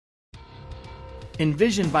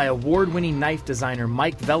Envisioned by award-winning knife designer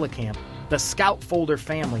Mike Vellecamp, the Scout Folder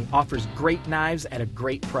family offers great knives at a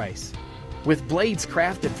great price. With blades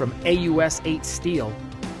crafted from AUS 8 steel,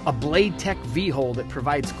 a Blade Tech V-hole that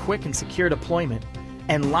provides quick and secure deployment,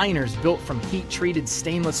 and liners built from heat-treated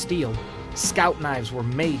stainless steel, Scout knives were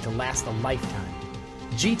made to last a lifetime.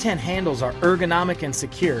 G10 handles are ergonomic and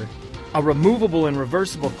secure. A removable and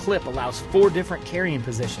reversible clip allows 4 different carrying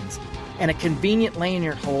positions, and a convenient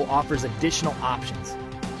lanyard hole offers additional options.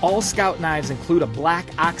 All Scout knives include a black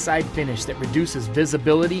oxide finish that reduces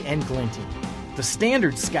visibility and glinting. The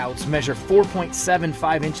standard Scouts measure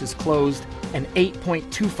 4.75 inches closed and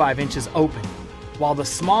 8.25 inches open, while the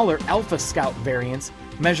smaller Alpha Scout variants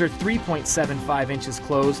measure 3.75 inches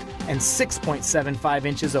closed and 6.75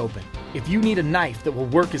 inches open. If you need a knife that will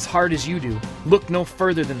work as hard as you do, look no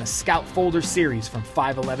further than the Scout Folder series from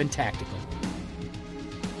 511 Tactical.